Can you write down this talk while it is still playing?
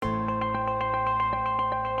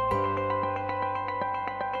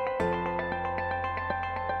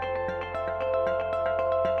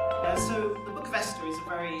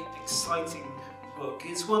very exciting book.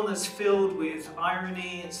 It's one that's filled with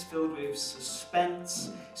irony, it's filled with suspense,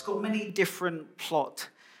 it's got many different plot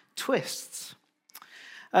twists.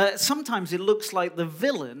 Sometimes it looks like the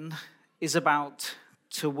villain is about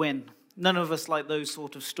to win. None of us like those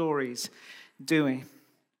sort of stories, do we?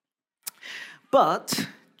 But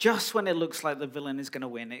just when it looks like the villain is going to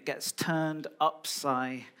win, it gets turned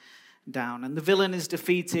upside down. And the villain is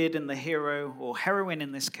defeated, and the hero, or heroine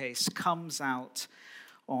in this case, comes out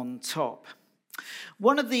on top.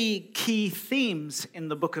 One of the key themes in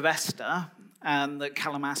the book of Esther, and that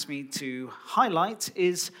Callum asked me to highlight,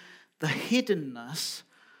 is the hiddenness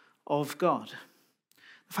of God.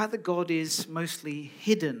 The fact that God is mostly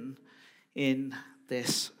hidden in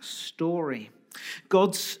this story.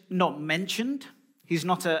 God's not mentioned. He's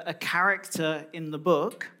not a character in the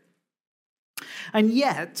book. And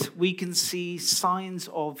yet, we can see signs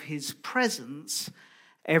of his presence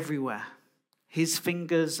everywhere. His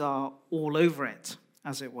fingers are all over it,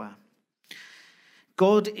 as it were.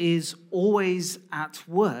 God is always at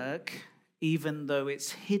work, even though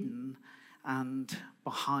it's hidden and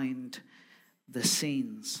behind the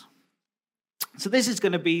scenes. So this is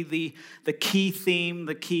going to be the key theme,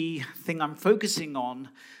 the key thing I'm focusing on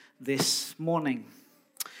this morning.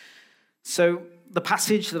 So the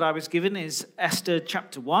passage that I was given is Esther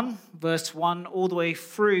chapter 1, verse 1, all the way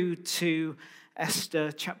through to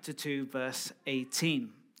Esther chapter 2, verse 18.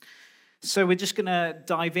 So we're just going to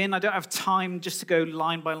dive in. I don't have time just to go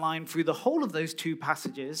line by line through the whole of those two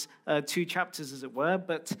passages, two chapters as it were,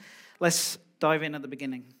 but let's dive in at the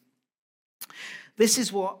beginning. This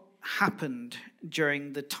is what happened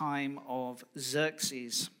during the time of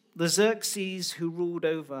Xerxes. The Xerxes who ruled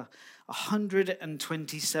over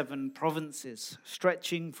 127 provinces,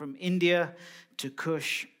 stretching from India to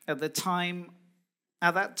Kush. At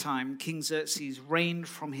that time, King Xerxes reigned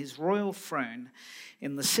from his royal throne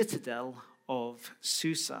in the citadel of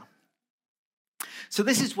Susa. So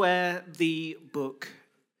this is where the book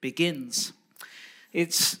begins.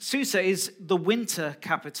 Susa is the winter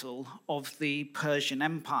capital of the Persian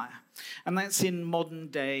Empire, and that's in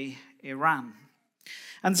modern-day Iran.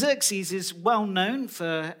 And Xerxes is well known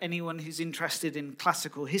for anyone who's interested in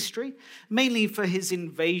classical history, mainly for his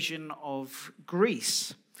invasion of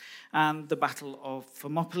Greece and the Battle of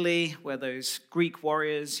Thermopylae, where those Greek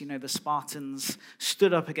warriors, the Spartans,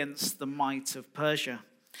 stood up against the might of Persia.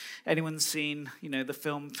 Anyone seen, the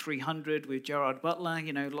film 300 with Gerard Butler?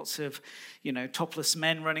 Lots of, topless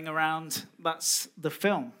men running around. That's the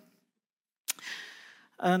film.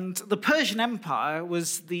 And the Persian Empire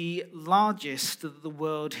was the largest that the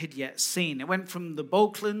world had yet seen. It went from the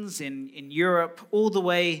Balkans in Europe all the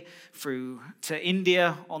way through to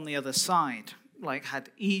India on the other side,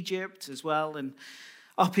 had Egypt as well, and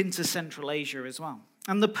up into Central Asia as well.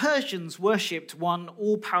 And the Persians worshipped one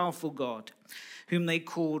all-powerful God, whom they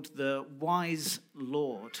called the Wise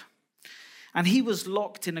Lord. And he was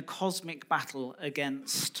locked in a cosmic battle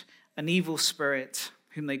against an evil spirit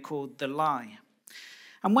whom they called the Lie.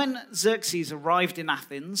 And when Xerxes arrived in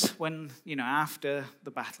Athens, after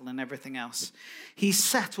the battle and everything else, he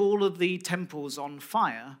set all of the temples on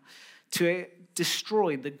fire to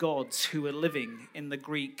destroy the gods who were living in the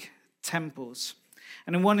Greek temples.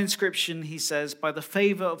 And in one inscription, he says, "By the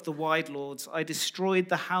favor of the wide lords, I destroyed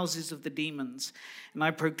the houses of the demons, and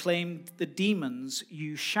I proclaimed the demons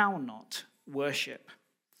you shall not worship."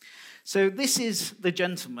 So this is the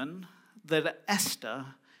gentleman that Esther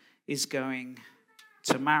is going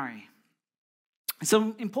to marry. It's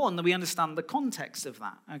important that we understand the context of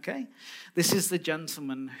that, okay? This is the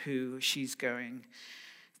gentleman who she's going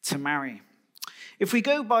to marry. If we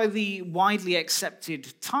go by the widely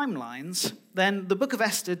accepted timelines, then the book of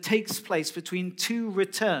Esther takes place between two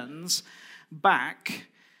returns back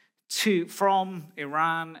from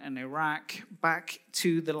Iran and Iraq back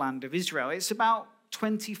to the land of Israel. It's about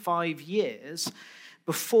 25 years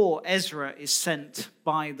before Ezra is sent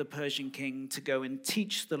by the Persian king to go and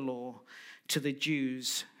teach the law to the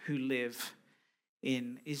Jews who live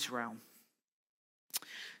in Israel.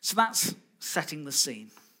 So that's setting the scene,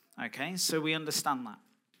 okay? So we understand that.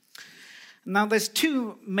 Now there's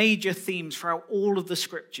two major themes throughout all of the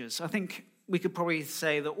scriptures. I think we could probably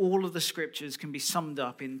say that all of the scriptures can be summed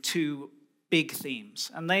up in two big themes,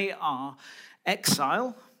 and they are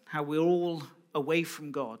exile, how we're all away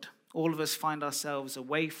from God. All of us find ourselves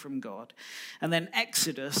away from God. And then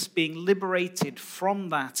Exodus, being liberated from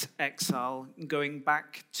that exile and going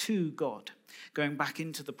back to God, going back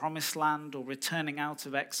into the promised land or returning out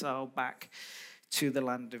of exile back to the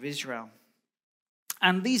land of Israel.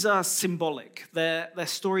 And these are symbolic. They're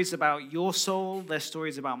stories about your soul, they're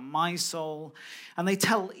stories about my soul, and they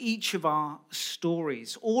tell each of our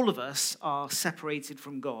stories. All of us are separated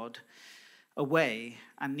from God away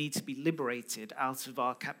and need to be liberated out of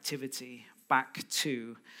our captivity back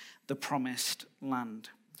to the promised land.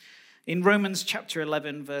 In Romans chapter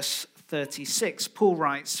 11, verse 36, Paul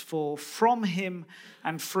writes, "For from him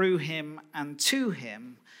and through him and to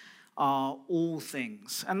him are all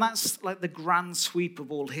things." And that's like the grand sweep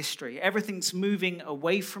of all history. Everything's moving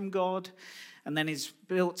away from God and then is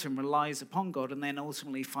built and relies upon God and then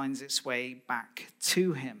ultimately finds its way back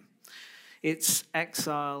to him. It's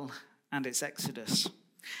exile and it's exodus.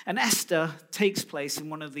 And Esther takes place in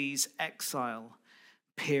one of these exile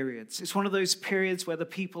periods. It's one of those periods where the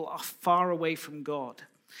people are far away from God.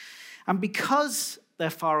 And because they're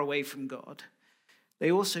far away from God,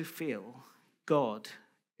 they also feel God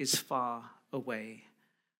is far away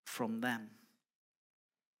from them.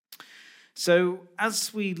 So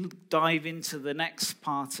as we dive into the next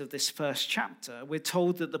part of this first chapter, we're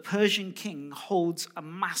told that the Persian king holds a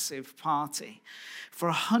massive party for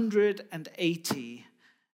 180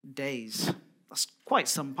 days. That's quite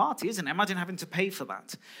some party, isn't it? Imagine having to pay for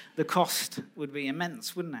that. The cost would be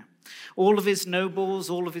immense, wouldn't it? All of his nobles,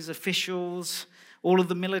 all of his officials, all of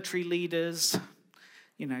the military leaders,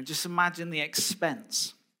 just imagine the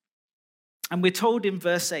expense. And we're told in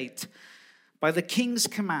verse 8, by the king's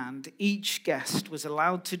command, each guest was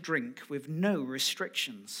allowed to drink with no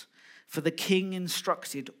restrictions, for the king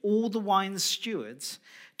instructed all the wine stewards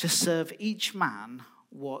to serve each man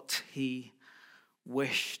what he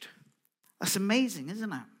wished. That's amazing,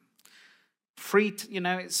 isn't it? Free,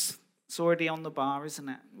 it's already on the bar, isn't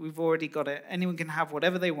it? We've already got it. Anyone can have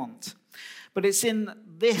whatever they want. But it's in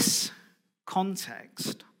this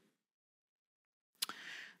context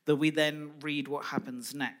that we then read what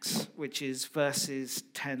happens next, which is verses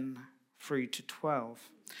 10 through to 12.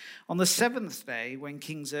 On the seventh day, when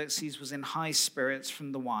King Xerxes was in high spirits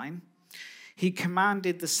from the wine, he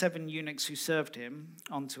commanded the 7 eunuchs who served him,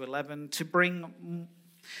 on to 11, to bring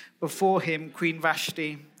before him Queen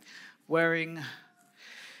Vashti, wearing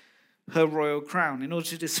her royal crown, in order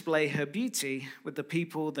to display her beauty with the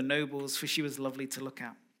people, the nobles, for she was lovely to look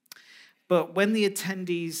at. But when the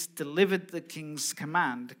attendees delivered the king's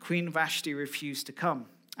command, Queen Vashti refused to come.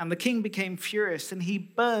 And the king became furious, and he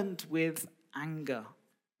burned with anger.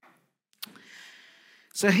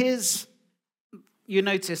 So you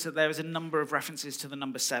notice that there is a number of references to the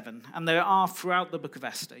number 7. And there are throughout the book of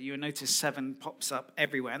Esther. You notice 7 pops up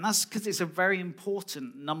everywhere. And that's because it's a very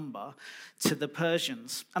important number to the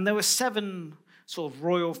Persians. And there were 7 sort of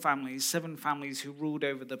royal families, 7 families who ruled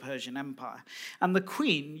over the Persian Empire. And the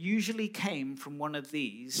queen usually came from one of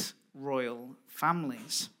these royal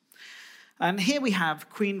families. And here we have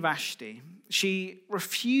Queen Vashti. She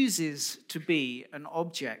refuses to be an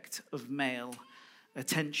object of male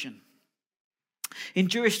attention. In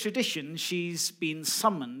Jewish tradition, she's been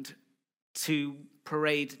summoned to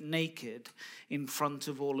parade naked in front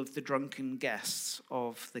of all of the drunken guests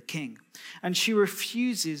of the king. And she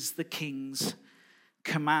refuses the king's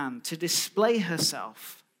command to display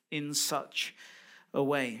herself in such a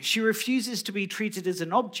way. She refuses to be treated as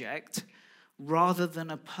an object rather than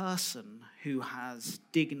a person who has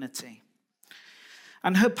dignity.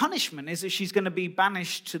 And her punishment is that she's going to be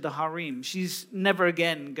banished to the harem. She's never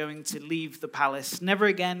again going to leave the palace, never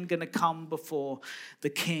again going to come before the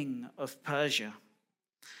king of Persia.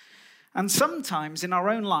 And sometimes in our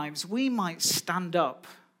own lives, we might stand up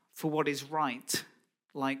for what is right,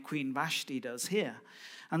 like Queen Vashti does here.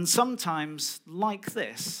 And sometimes, like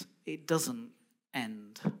this, it doesn't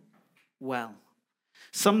end well.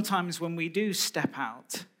 Sometimes when we do step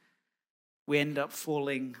out, we end up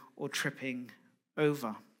falling or tripping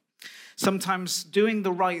over. Sometimes doing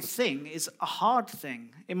the right thing is a hard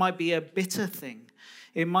thing. It might be a bitter thing.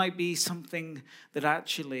 It might be something that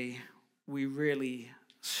actually we really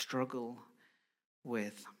struggle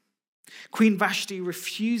with. Queen Vashti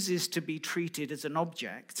refuses to be treated as an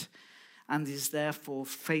object and is therefore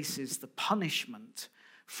faces the punishment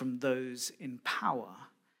from those in power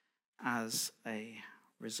as a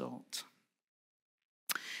result.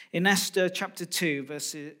 In Esther chapter 2,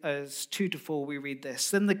 verses 2 to 4, we read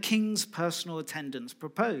this. Then the king's personal attendants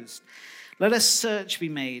proposed, "Let a search be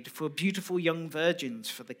made for beautiful young virgins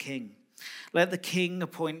for the king. Let the king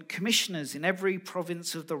appoint commissioners in every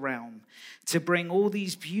province of the realm to bring all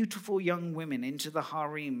these beautiful young women into the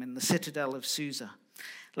harem in the citadel of Susa.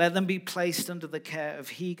 Let them be placed under the care of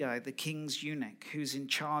Hegai, the king's eunuch, who's in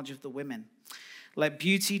charge of the women. Let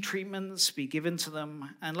beauty treatments be given to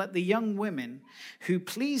them, and let the young women who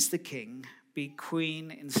please the king be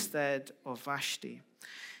queen instead of Vashti.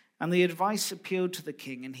 And the advice appealed to the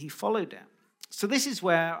king, and he followed it. So this is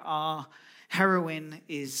where our heroine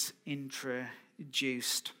is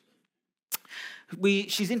introduced.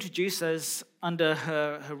 She's introduced as under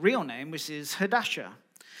her real name, which is Hadassah.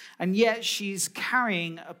 And yet she's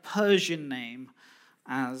carrying a Persian name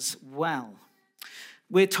as well.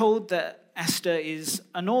 We're told that Esther is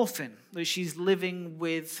an orphan, that she's living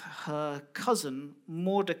with her cousin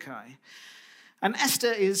Mordecai. And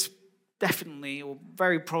Esther is definitely, or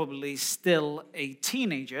very probably, still a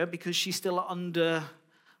teenager because she's still under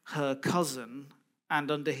her cousin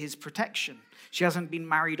and under his protection. She hasn't been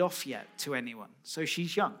married off yet to anyone, so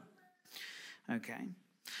she's young. Okay.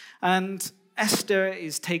 And Esther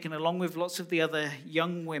is taken along with lots of the other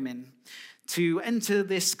young women to enter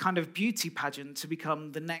this kind of beauty pageant to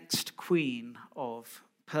become the next queen of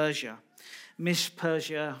Persia. Miss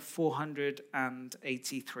Persia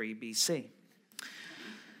 483 BC.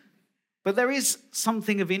 But there is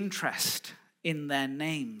something of interest in their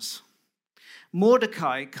names.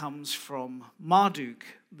 Mordecai comes from Marduk,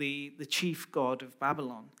 the chief god of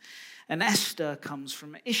Babylon. And Esther comes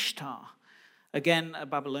from Ishtar, again a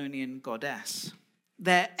Babylonian goddess.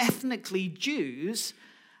 They're ethnically Jews,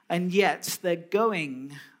 and yet they're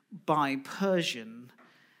going by Persian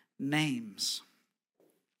names.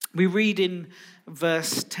 We read in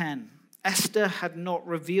verse 10, Esther had not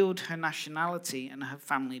revealed her nationality and her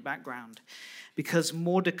family background because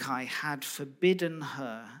Mordecai had forbidden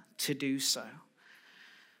her to do so.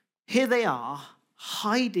 Here they are,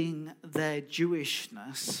 hiding their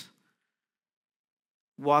Jewishness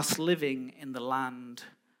whilst living in the land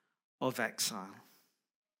of exile.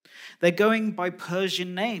 They're going by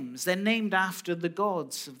Persian names. They're named after the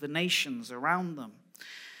gods of the nations around them.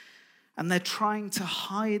 And they're trying to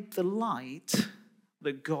hide the light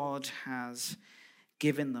that God has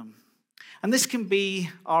given them. And this can be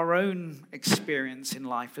our own experience in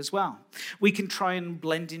life as well. We can try and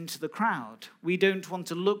blend into the crowd. We don't want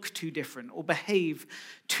to look too different or behave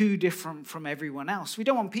too different from everyone else. We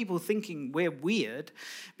don't want people thinking we're weird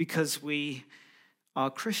because we are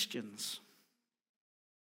Christians.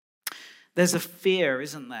 There's a fear,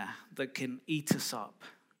 isn't there, that can eat us up,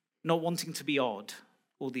 not wanting to be odd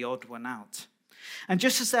or the odd one out. And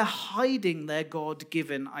just as they're hiding their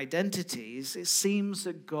God-given identities, it seems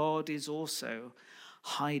that God is also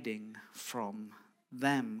hiding from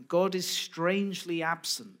them. God is strangely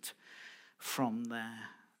absent from their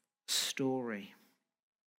story.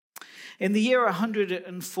 In the year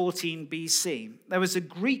 114 BC, there was a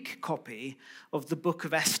Greek copy of the book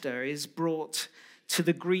of Esther is brought to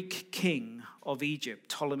the Greek king of Egypt,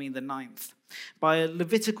 Ptolemy IX, by a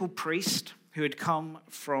Levitical priest who had come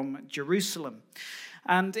from Jerusalem.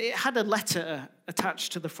 And it had a letter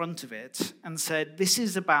attached to the front of it and said, this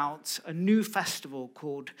is about a new festival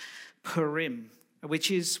called Purim,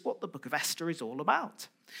 which is what the book of Esther is all about.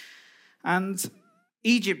 And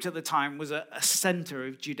Egypt at the time was a center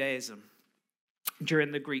of Judaism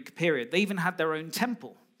during the Greek period. They even had their own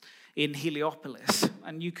temple in Heliopolis.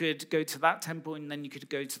 And you could go to that temple and then you could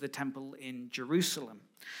go to the temple in Jerusalem.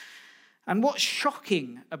 And what's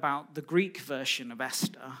shocking about the Greek version of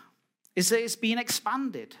Esther is that it's been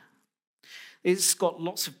expanded. It's got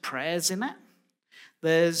lots of prayers in it.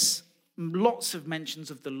 There's lots of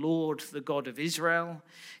mentions of the Lord, the God of Israel.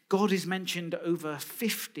 God is mentioned over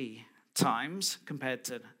 50 times compared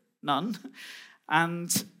to none.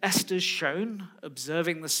 And Esther's shown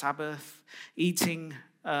observing the Sabbath, eating,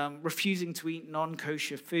 refusing to eat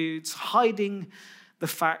non-kosher foods, hiding the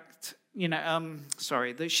fact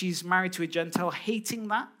that she's married to a Gentile, hating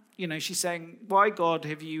that. She's saying, why, God,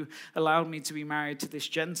 have you allowed me to be married to this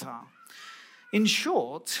Gentile? In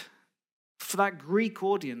short, for that Greek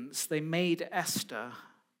audience, they made Esther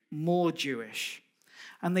more Jewish.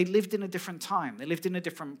 And they lived in a different time. They lived in a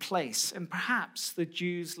different place. And perhaps the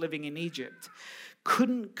Jews living in Egypt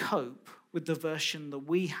couldn't cope with the version that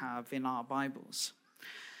we have in our Bibles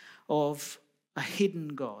of a hidden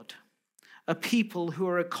God, a people who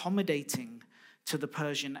are accommodating to the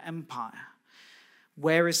Persian Empire.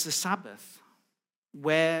 Where is the Sabbath?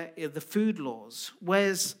 Where are the food laws?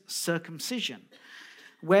 Where's circumcision?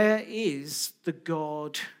 Where is the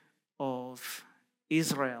God of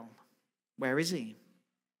Israel? Where is he?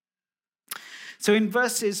 So in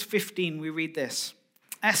verses 15, we read this.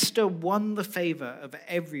 Esther won the favor of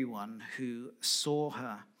everyone who saw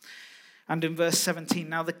her. And in verse 17,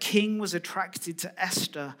 now the king was attracted to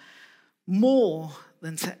Esther more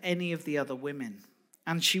than to any of the other women.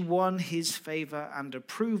 And she won his favor and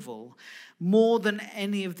approval more than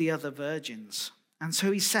any of the other virgins. And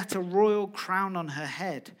so he set a royal crown on her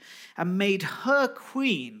head and made her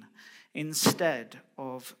queen instead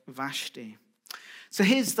of Vashti. So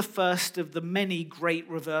here's the first of the many great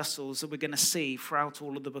reversals that we're going to see throughout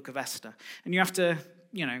all of the book of Esther. And you have to,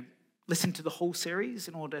 listen to the whole series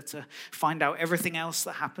in order to find out everything else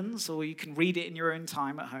that happens, or you can read it in your own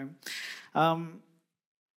time at home.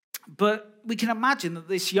 But we can imagine that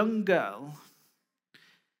this young girl,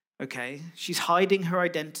 she's hiding her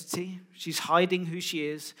identity. She's hiding who she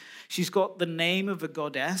is. She's got the name of a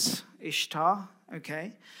goddess, Ishtar,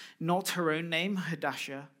 not her own name,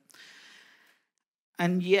 Hadassah.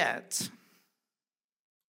 And yet,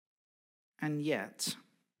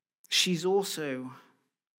 she's also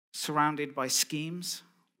surrounded by schemes,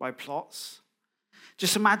 by plots.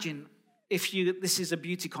 Just imagine this is a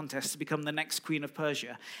beauty contest to become the next queen of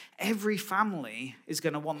Persia. Every family is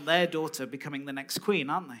going to want their daughter becoming the next queen,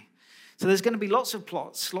 aren't they? So there's going to be lots of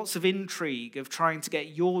plots, lots of intrigue of trying to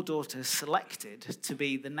get your daughter selected to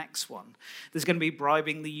be the next one. There's going to be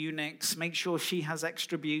bribing the eunuchs, make sure she has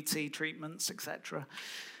extra beauty treatments, etc.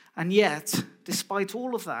 And yet, despite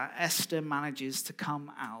all of that, Esther manages to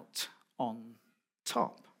come out on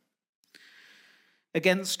top.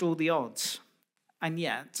 Against all the odds. And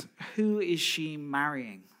yet, who is she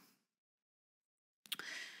marrying?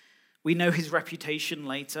 We know his reputation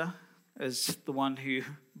later as the one who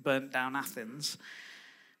burnt down Athens.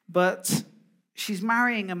 But she's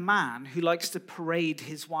marrying a man who likes to parade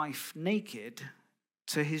his wife naked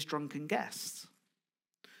to his drunken guests.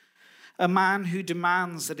 A man who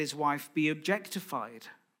demands that his wife be objectified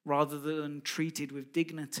rather than treated with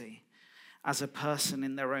dignity as a person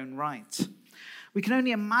in their own right. We can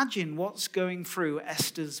only imagine what's going through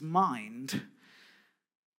Esther's mind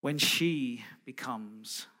when she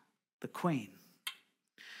becomes the queen.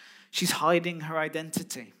 She's hiding her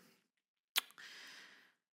identity.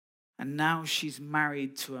 And now she's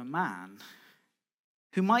married to a man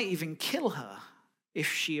who might even kill her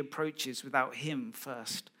if she approaches without him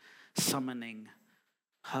first summoning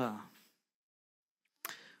her.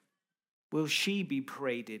 Will she be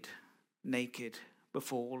paraded naked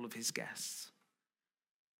before all of his guests?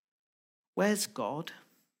 Where's God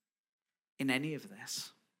in any of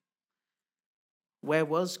this? Where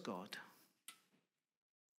was God?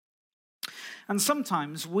 And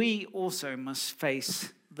sometimes we also must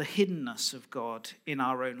face the hiddenness of God in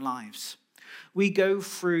our own lives. We go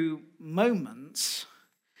through moments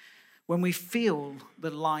when we feel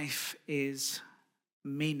that life is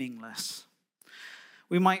meaningless.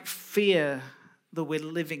 We might fear that we're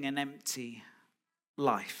living an empty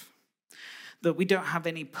life, that we don't have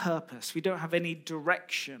any purpose, we don't have any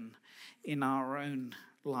direction in our own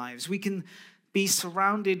lives. We can be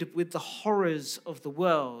surrounded with the horrors of the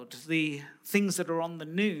world, the things that are on the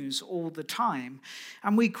news all the time,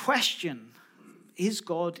 and we question, is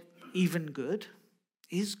God even good?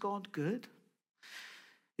 Is God good?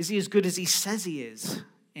 Is he as good as he says he is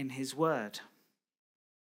in his word?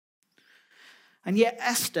 And yet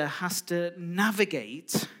Esther has to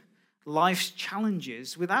navigate life's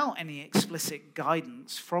challenges without any explicit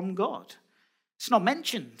guidance from God. It's not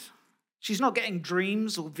mentioned. She's not getting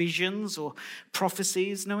dreams or visions or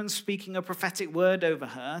prophecies. No one's speaking a prophetic word over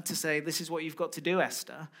her to say, this is what you've got to do,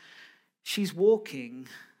 Esther. She's walking,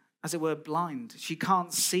 as it were, blind. She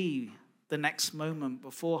can't see the next moment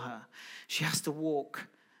before her. She has to walk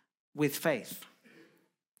with faith.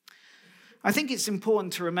 I think it's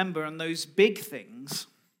important to remember on those big things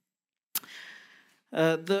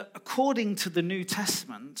that according to the New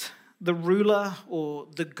Testament, the ruler or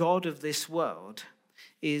the god of this world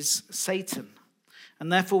is Satan.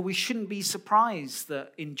 And therefore we shouldn't be surprised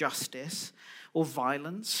that injustice or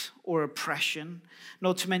violence or oppression,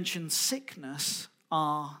 not to mention sickness,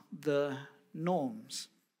 are the norms.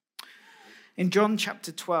 In John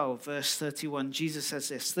chapter 12, verse 31, Jesus says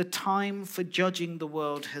this, "The time for judging the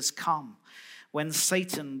world has come, when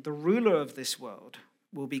Satan, the ruler of this world,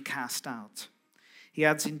 will be cast out." He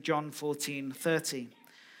adds in John 14:30,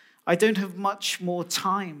 "I don't have much more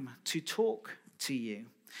time to talk to you,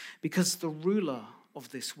 because the ruler of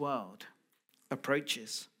this world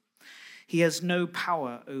approaches. He has no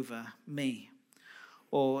power over me."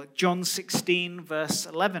 Or John 16, verse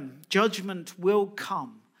 11, "Judgment will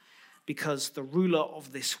come because the ruler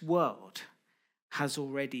of this world has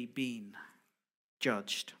already been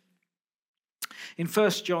judged." In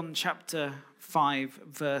 1 John chapter 5,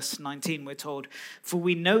 verse 19, we're told, "For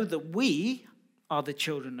we know that we are the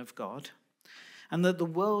children of God, and that the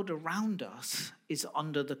world around us is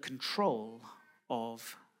under the control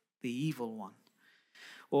of the evil one."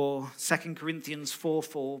 Or 2 Corinthians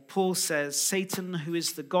 4:4, Paul says, "Satan, who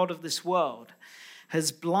is the god of this world,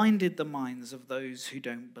 has blinded the minds of those who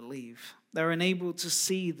don't believe. They're unable to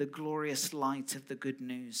see the glorious light of the good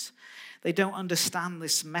news. They don't understand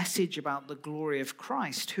this message about the glory of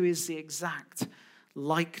Christ, who is the exact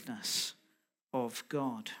likeness of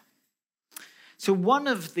God. So one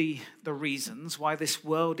of the reasons why this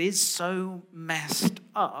world is so messed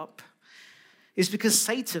up is because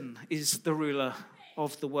Satan is the ruler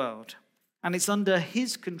of the world. And it's under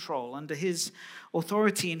his control, under his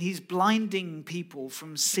authority, and he's blinding people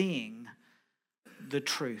from seeing the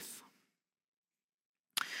truth.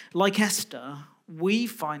 Like Esther, we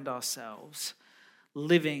find ourselves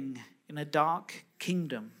living in a dark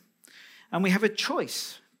kingdom. And we have a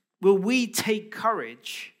choice. Will we take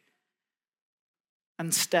courage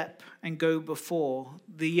and step and go before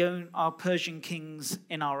our Persian kings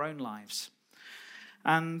in our own lives?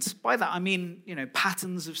 And by that, I mean,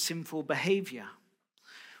 patterns of sinful behavior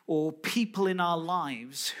or people in our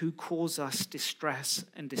lives who cause us distress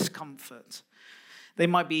and discomfort. They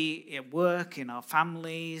might be at work, in our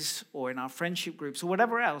families, or in our friendship groups, or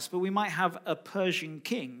whatever else, but we might have a Persian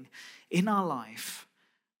king in our life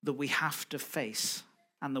that we have to face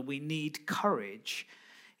and that we need courage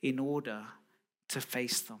in order to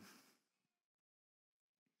face them.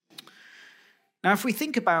 Now, if we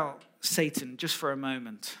think about Satan just for a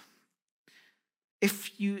moment, if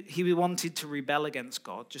he wanted to rebel against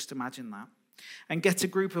God, just imagine that, and get a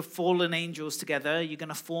group of fallen angels together, you're going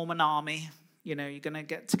to form an army, you're going to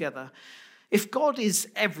get together. If God is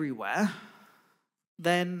everywhere,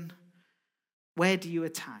 then where do you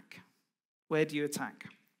attack? Where do you attack?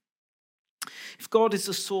 If God is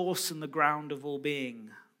the source and the ground of all being,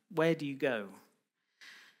 where do you go?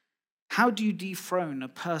 How do you dethrone a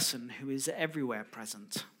person who is everywhere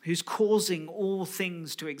present, who's causing all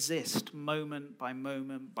things to exist moment by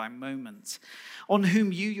moment by moment, on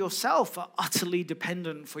whom you yourself are utterly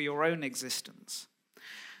dependent for your own existence?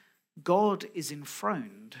 God is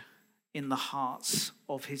enthroned in the hearts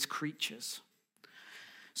of his creatures.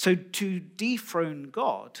 So to dethrone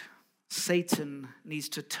God, Satan needs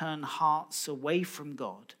to turn hearts away from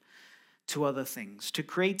God to other things, to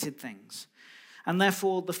created things. And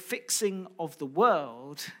therefore, the fixing of the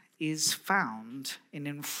world is found in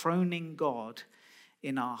enthroning God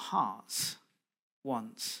in our hearts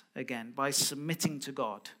once again, by submitting to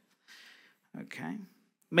God. Okay?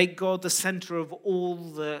 Make God the center of all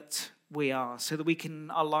that we are, so that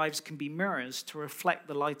our lives can be mirrors to reflect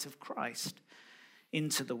the light of Christ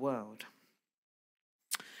into the world.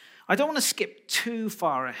 I don't want to skip too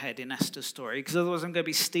far ahead in Esther's story, because otherwise I'm going to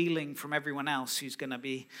be stealing from everyone else who's going to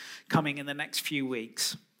be coming in the next few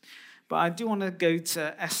weeks. But I do want to go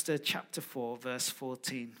to Esther chapter 4, verse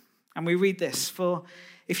 14. And we read this: "For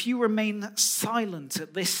if you remain silent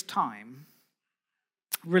at this time,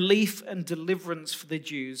 relief and deliverance for the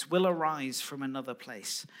Jews will arise from another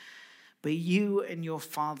place. But you and your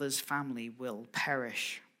father's family will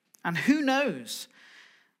perish. And who knows?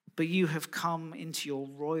 But you have come into your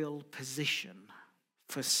royal position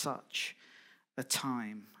for such a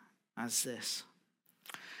time as this."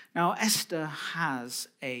 Now, Esther has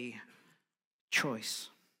a choice.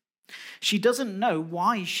 She doesn't know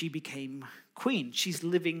why she became queen. She's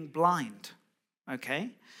living blind,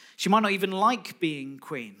 okay? She might not even like being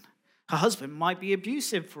queen. Her husband might be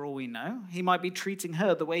abusive for all we know. He might be treating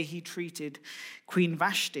her the way he treated Queen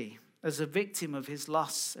Vashti, as a victim of his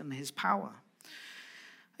lusts and his power.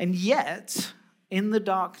 And yet, in the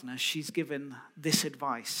darkness, she's given this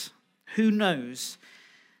advice: who knows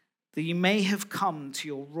that you may have come to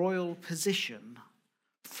your royal position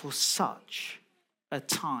for such a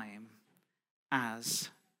time as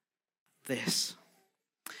this.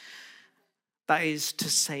 That is to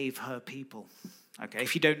save her people. Okay,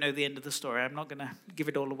 if you don't know the end of the story, I'm not going to give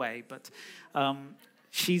it all away, but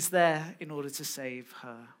she's there in order to save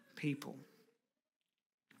her people.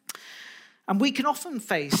 And we can often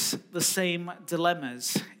face the same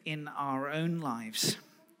dilemmas in our own lives.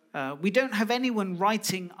 We don't have anyone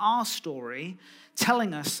writing our story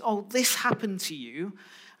telling us, oh, this happened to you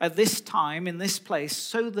at this time in this place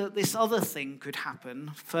so that this other thing could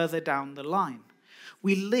happen further down the line.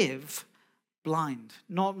 We live blind,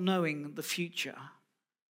 not knowing the future,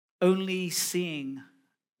 only seeing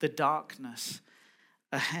the darkness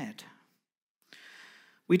ahead.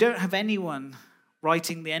 We don't have anyone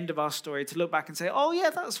writing the end of our story to look back and say, oh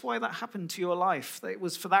yeah, that's why that happened to your life. It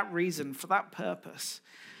was for that reason, for that purpose.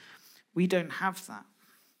 We don't have that.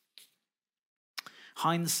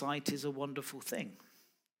 Hindsight is a wonderful thing.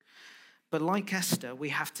 But like Esther, we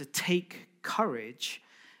have to take courage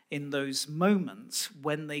in those moments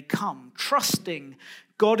when they come, trusting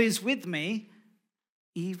God is with me,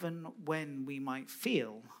 even when we might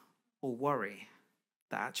feel or worry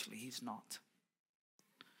that actually he's not.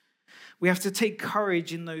 We have to take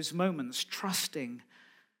courage in those moments, trusting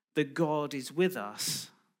that God is with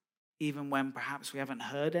us, even when perhaps we haven't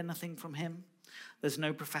heard anything from him. There's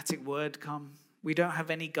no prophetic word come. We don't have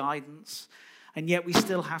any guidance. And yet we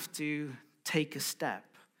still have to take a step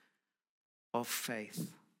of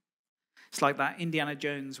faith. It's like that Indiana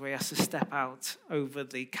Jones where he has to step out over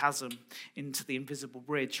the chasm into the invisible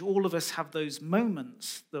bridge. All of us have those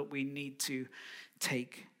moments that we need to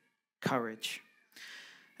take courage.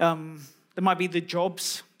 There might be the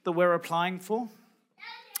jobs that we're applying for.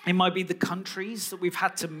 It might be the countries that we've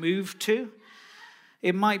had to move to.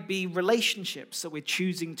 It might be relationships that we're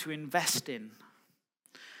choosing to invest in.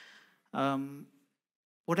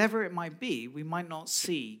 Whatever it might be, we might not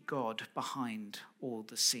see God behind all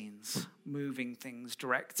the scenes, moving things,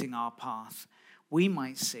 directing our path. We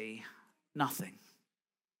might see nothing,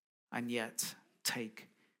 and yet take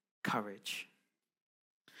courage.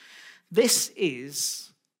 This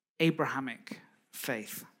is Abrahamic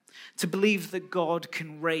faith, to believe that God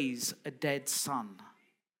can raise a dead son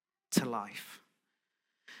to life,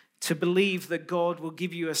 to believe that God will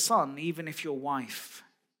give you a son even if your wife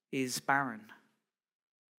is barren.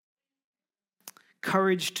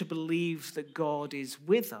 Courage to believe that God is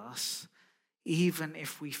with us even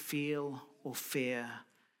if we feel or fear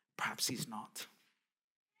perhaps he's not.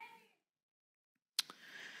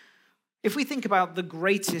 If we think about the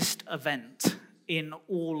greatest event in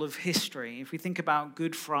all of history, if we think about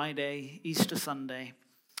Good Friday, Easter Sunday,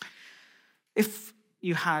 if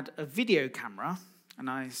you had a video camera, and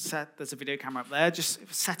there's a video camera up there,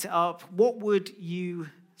 just set it up, what would you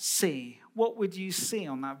see? What would you see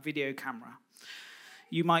on that video camera?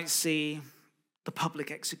 You might see the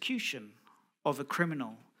public execution of a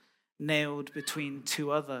criminal nailed between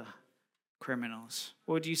two other criminals.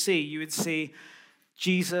 What would you see? You would see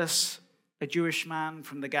Jesus, a Jewish man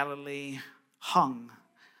from the Galilee, hung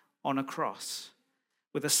on a cross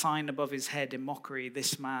with a sign above his head in mockery,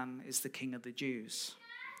 "This man is the King of the Jews."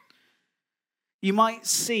 You might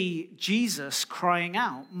see Jesus crying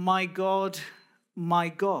out, my God,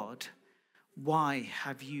 why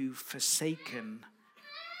have you forsaken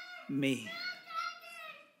me?"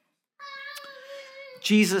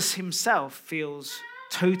 Jesus himself feels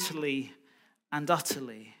totally and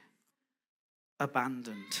utterly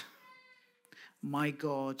abandoned. My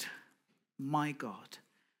God,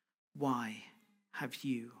 why have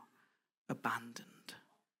you abandoned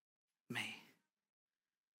me?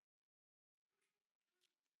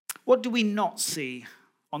 What do we not see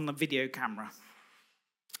on the video camera?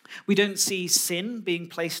 We don't see sin being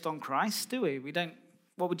placed on Christ, do we?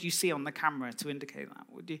 What would you see on the camera to indicate that?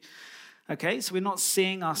 Would you? Okay, so we're not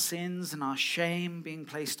seeing our sins and our shame being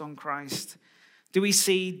placed on Christ. Do we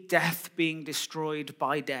see death being destroyed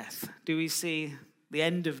by death? Do we see the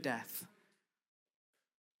end of death?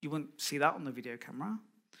 You wouldn't see that on the video camera.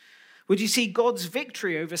 Would you see God's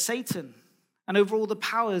victory over Satan and over all the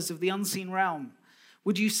powers of the unseen realm?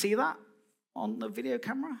 Would you see that on the video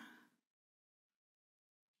camera?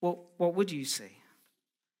 What would you see?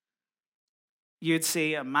 You'd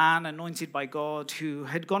see a man anointed by God who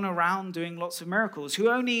had gone around doing lots of miracles, who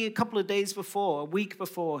only a couple of days before, a week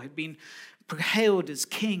before, had been hailed as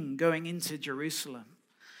king going into Jerusalem.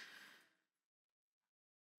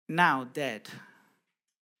 Now dead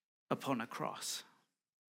upon a cross.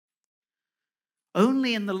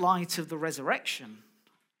 Only in the light of the resurrection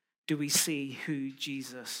do we see who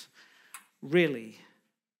Jesus really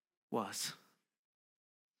was.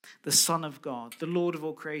 The Son of God, the Lord of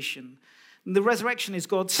all creation. And the resurrection is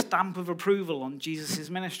God's stamp of approval on Jesus'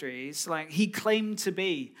 ministry. It's like he claimed to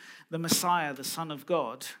be the Messiah, the Son of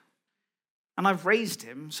God. And I've raised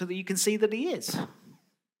him so that you can see that he is.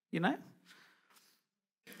 You know?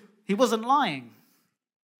 He wasn't lying.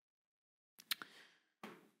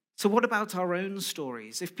 So what about our own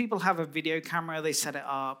stories? If people have a video camera, they set it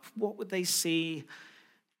up, what would they see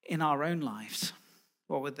in our own lives?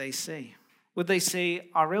 What would they see? Would they see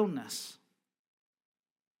our illness?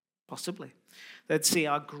 Possibly. They'd see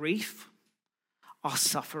our grief, our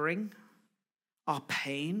suffering, our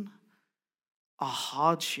pain, our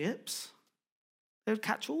hardships. They would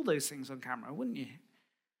catch all those things on camera, wouldn't you?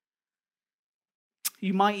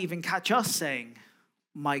 You might even catch us saying,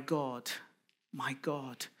 my God,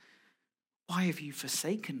 why have you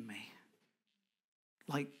forsaken me?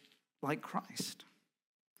 Like Christ.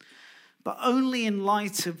 But only in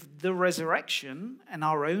light of the resurrection and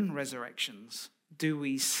our own resurrections do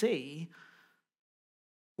we see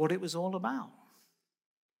what it was all about.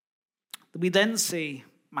 We then see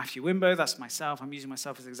Matthew Winbow, that's myself, I'm using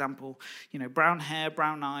myself as an example, brown hair,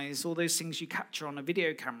 brown eyes, all those things you capture on a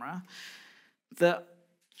video camera that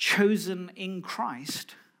chosen in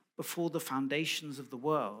Christ before the foundations of the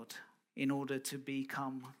world in order to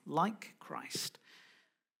become like Christ.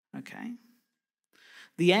 Okay?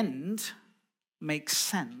 The end makes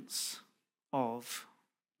sense of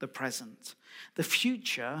the present. The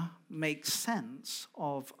future makes sense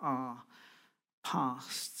of our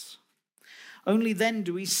pasts. Only then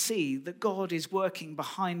do we see that God is working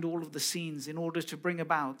behind all of the scenes in order to bring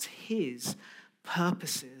about his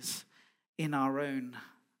purposes in our own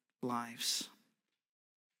lives.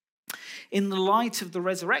 In the light of the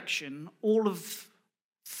resurrection, all of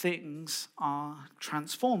things are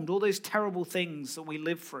transformed. All those terrible things that we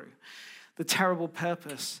live through, the terrible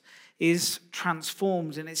purpose is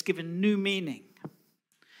transformed and it's given new meaning.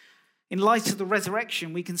 In light of the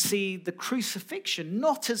resurrection, we can see the crucifixion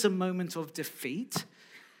not as a moment of defeat,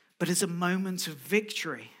 but as a moment of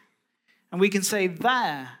victory. And we can say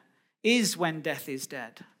there is when death is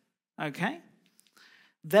dead. Okay?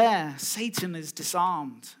 There, Satan is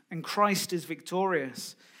disarmed and Christ is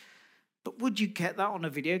victorious. But would you get that on a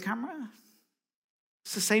video camera?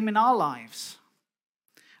 It's the same in our lives.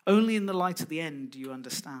 Only in the light of the end do you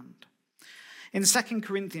understand. In 2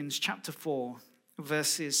 Corinthians chapter 4,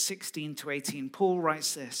 verses 16 to 18, Paul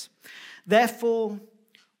writes this: "Therefore,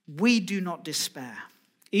 we do not despair,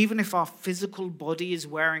 even if our physical body is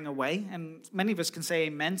wearing away," and many of us can say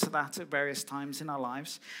amen to that at various times in our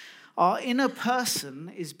lives. "Our inner person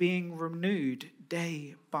is being renewed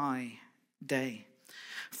day by day.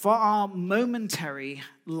 For our momentary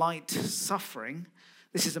light suffering,"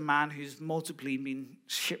 this is a man who's multiply been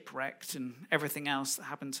shipwrecked and everything else that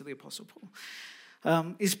happened to the Apostle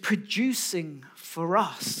Paul, "is producing for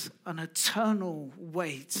us an eternal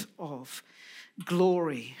weight of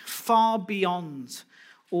glory, far beyond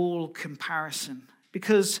all comparison.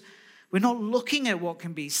 Because we're not looking at what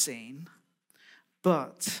can be seen,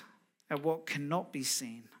 but at what cannot be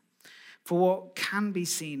seen. For what can be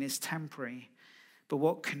seen is temporary, but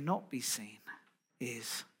what cannot be seen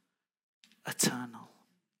is eternal."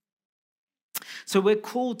 So we're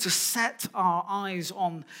called to set our eyes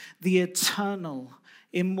on the eternal,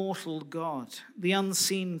 immortal God, the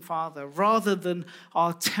unseen Father, rather than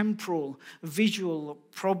our temporal, visual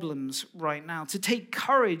problems right now. To take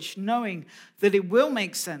courage knowing that it will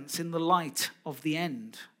make sense in the light of the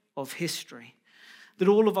end of history. That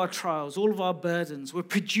all of our trials, all of our burdens, were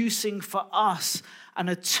producing for us an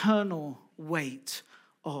eternal weight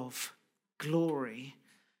of glory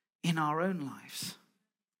in our own lives.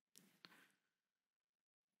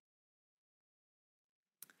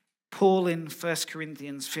 Paul in 1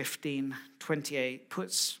 Corinthians 15:28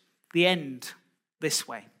 puts the end this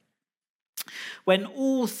way: "When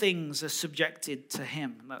all things are subjected to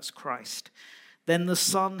him," that's Christ, "then the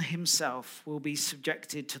Son himself will be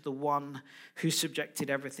subjected to the one who subjected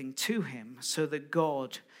everything to him, so that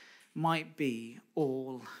God might be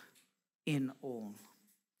all in all."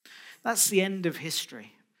 That's the end of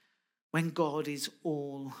history, when God is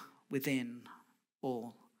all within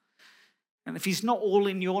all. And if he's not all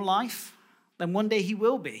in your life, then one day he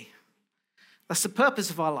will be. That's the purpose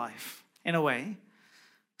of our life, in a way.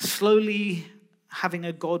 Slowly having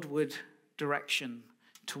a Godward direction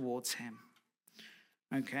towards him.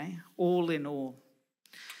 Okay? All in all.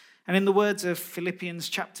 And in the words of Philippians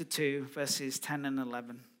chapter 2, verses 10 and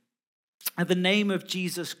 11, "At the name of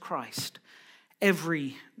Jesus Christ,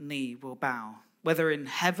 every knee will bow, whether in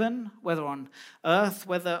heaven, whether on earth,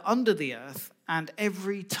 whether under the earth, and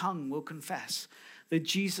every tongue will confess that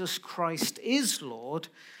Jesus Christ is Lord,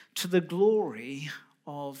 to the glory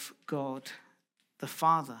of God the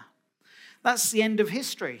Father." That's the end of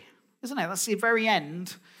history, isn't it? That's the very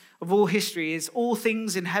end of all history, is all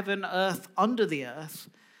things in heaven, earth, under the earth,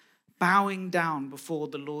 bowing down before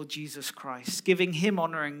the Lord Jesus Christ, giving him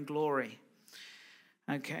honor and glory.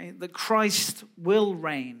 Okay, that Christ will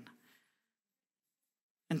reign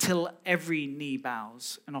until every knee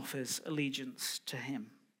bows and offers allegiance to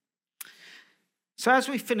him. So as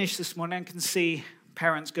we finish this morning, I can see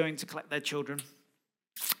parents going to collect their children.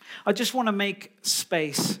 I just want to make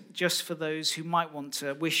space just for those who might want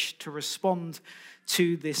to wish to respond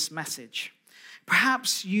to this message.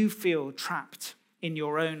 Perhaps you feel trapped in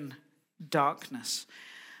your own darkness,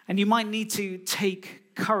 and you might need to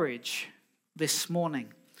take courage this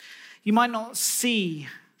morning. You might not see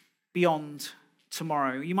beyond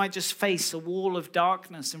tomorrow. You might just face a wall of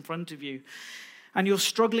darkness in front of you, and you're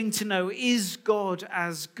struggling to know, is God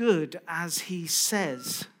as good as he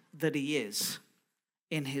says that he is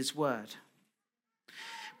in his word?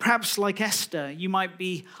 Perhaps like Esther, you might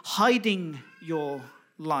be hiding your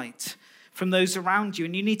light from those around you,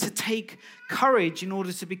 and you need to take courage in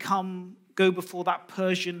order to become go before that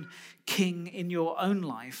Persian king in your own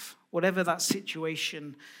life, whatever that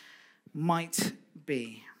situation might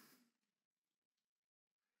be.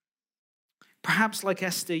 Perhaps like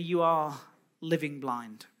Esther, you are living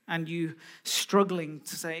blind and you struggling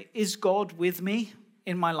to say, is God with me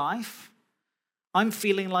in my life? I'm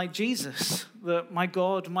feeling like Jesus, that my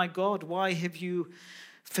God, why have you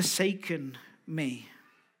forsaken me?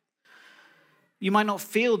 You might not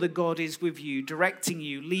feel that God is with you, directing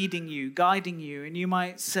you, leading you, guiding you, and you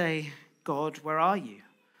might say, God, where are you?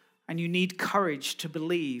 And you need courage to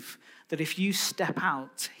believe that if you step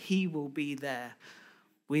out, he will be there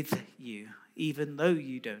with you, even though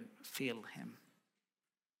you don't feel him.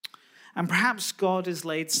 And perhaps God has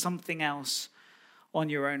laid something else on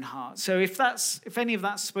your own heart. So if any of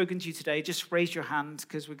that's spoken to you today, just raise your hand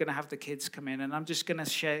because we're going to have the kids come in, and I'm just going to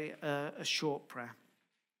share a short prayer.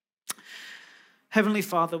 Heavenly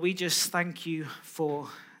Father, we just thank you for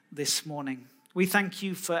this morning. We thank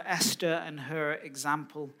you for Esther and her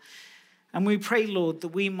example. And we pray, Lord, that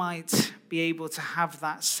we might be able to have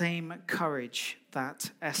that same courage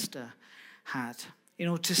that Esther had in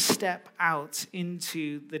order to step out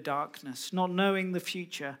into the darkness, not knowing the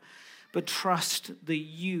future, but trust that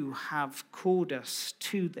you have called us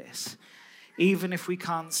to this, even if we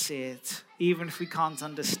can't see it, even if we can't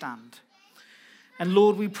understand. And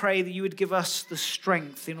Lord, we pray that you would give us the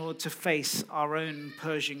strength in order to face our own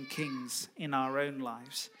Persian kings in our own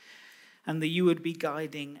lives, and that you would be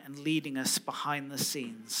guiding and leading us behind the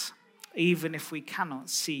scenes, even if we cannot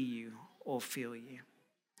see you or feel you.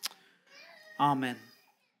 Amen.